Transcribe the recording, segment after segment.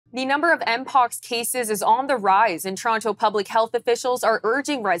The number of M-Pox cases is on the rise, and Toronto public health officials are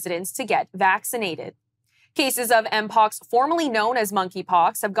urging residents to get vaccinated. Cases of M-Pox, formerly known as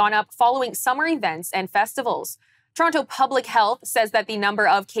monkeypox, have gone up following summer events and festivals. Toronto Public Health says that the number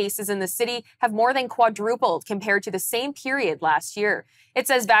of cases in the city have more than quadrupled compared to the same period last year. It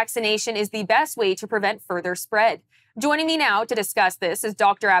says vaccination is the best way to prevent further spread. Joining me now to discuss this is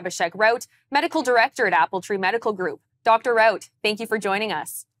Dr. Abhishek Raut, Medical Director at Appletree Medical Group. Dr. Raut, thank you for joining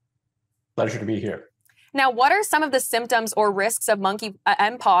us. Pleasure to be here. Now, what are some of the symptoms or risks of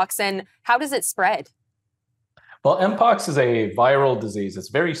M-Pox, and how does it spread? Well, M-Pox is a viral disease. It's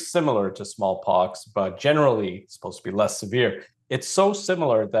very similar to smallpox, but generally it's supposed to be less severe. It's so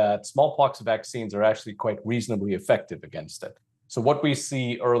similar that smallpox vaccines are actually quite reasonably effective against it. So what we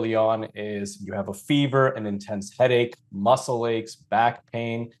see early on is you have a fever, an intense headache, muscle aches, back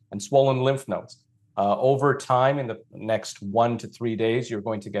pain, and swollen lymph nodes. Over time, in the next 1 to 3 days, you're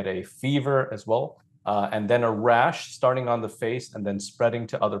going to get a fever as well, and then a rash starting on the face and then spreading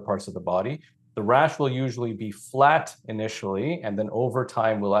to other parts of the body. The rash will usually be flat initially, and then over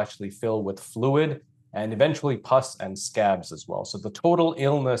time will actually fill with fluid and eventually pus and scabs as well. So the total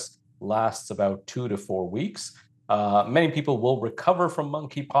illness lasts about 2 to 4 weeks. Many people will recover from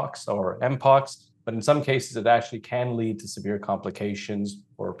monkeypox or M-Pox, but in some cases it actually can lead to severe complications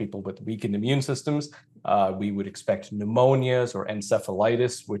for people with weakened immune systems. We would expect pneumonias or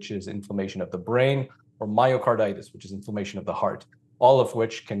encephalitis, which is inflammation of the brain, or myocarditis, which is inflammation of the heart, all of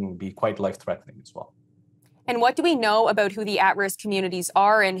which can be quite life-threatening as well. And what do we know about who the at-risk communities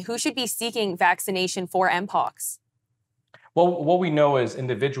are and who should be seeking vaccination for M-Pox? Well, what we know is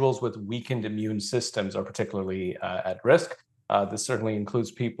individuals with weakened immune systems are particularly at risk. This certainly includes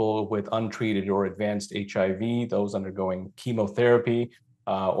people with untreated or advanced HIV, those undergoing chemotherapy,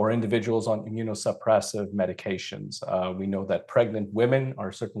 or individuals on immunosuppressive medications. We know that pregnant women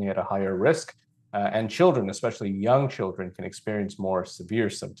are certainly at a higher risk, and children, especially young children, can experience more severe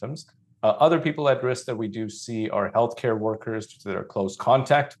symptoms. Other people at risk that we do see are healthcare workers that are close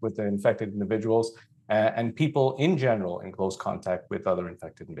contact with the infected individuals, and people in general in close contact with other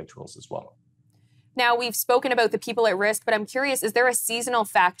infected individuals as well. Now, we've spoken about the people at risk, but I'm curious, is there a seasonal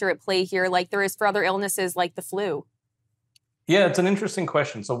factor at play here like there is for other illnesses like the flu? Yeah, it's an interesting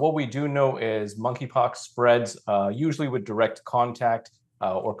question. So what we do know is monkeypox spreads usually with direct contact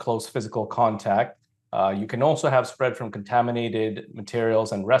or close physical contact. You can also have spread from contaminated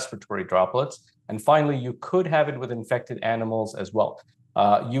materials and respiratory droplets. And finally, you could have it with infected animals as well.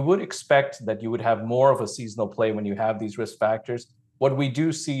 You would expect that you would have more of a seasonal play when you have these risk factors. What we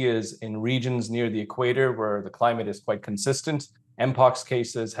do see is in regions near the equator where the climate is quite consistent, M-Pox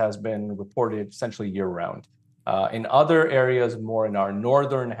cases has been reported essentially year-round. In other areas, more in our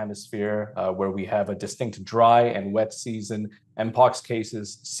northern hemisphere, where we have a distinct dry and wet season, M-Pox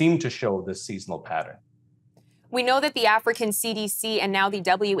cases seem to show this seasonal pattern. We know that the African CDC and now the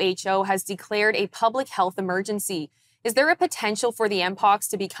WHO has declared a public health emergency. Is there a potential for the M-Pox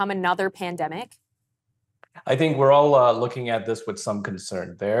to become another pandemic? I think we're all looking at this with some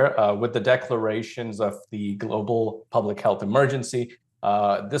concern there. With the declarations of the global public health emergency,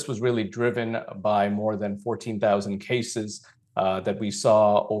 this was really driven by more than 14,000 cases that we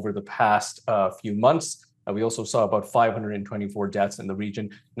saw over the past few months. We also saw about 524 deaths in the region.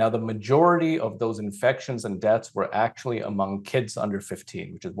 Now, the majority of those infections and deaths were actually among kids under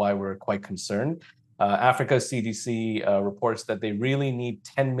 15, which is why we're quite concerned. Africa's CDC reports that they really need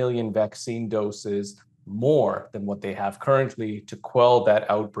 10 million vaccine doses more than what they have currently to quell that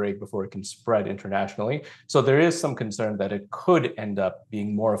outbreak before it can spread internationally. So there is some concern that it could end up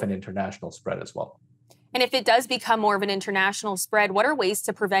being more of an international spread as well. And if it does become more of an international spread, what are ways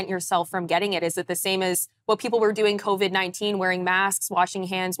to prevent yourself from getting it? Is it the same as what people were doing COVID-19, wearing masks, washing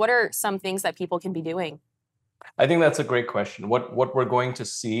hands? What are some things that people can be doing? I think that's a great question. What we're going to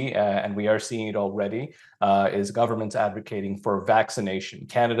see, and we are seeing it already, is governments advocating for vaccination.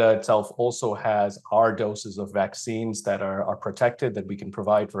 Canada itself also has our doses of vaccines that are protected, that we can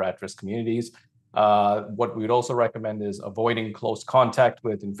provide for at-risk communities. What we would also recommend is avoiding close contact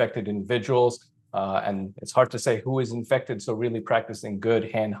with infected individuals. And it's hard to say who is infected, so really practicing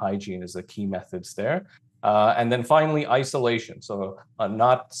good hand hygiene is the key methods there. And then finally, isolation. So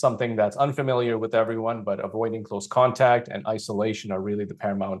not something that's unfamiliar with everyone, but avoiding close contact and isolation are really the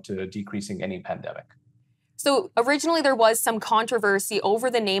paramount to decreasing any pandemic. So originally there was some controversy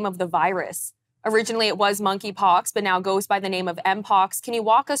over the name of the virus. Originally it was monkeypox, but now goes by the name of M-Pox. Can you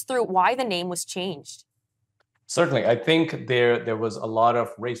walk us through why the name was changed? Certainly. I think there was a lot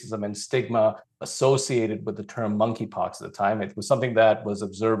of racism and stigma associated with the term monkeypox at the time. It was something that was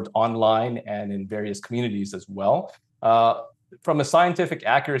observed online and in various communities as well. from a scientific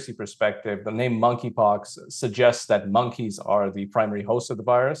accuracy perspective, the name monkeypox suggests that monkeys are the primary host of the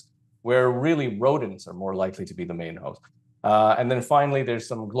virus, where really rodents are more likely to be the main host. And then finally, there's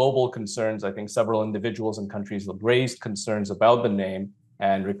some global concerns. I think several individuals and countries have raised concerns about the name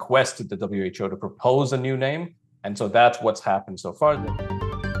and requested the WHO to propose a new name. And so that's what's happened so far.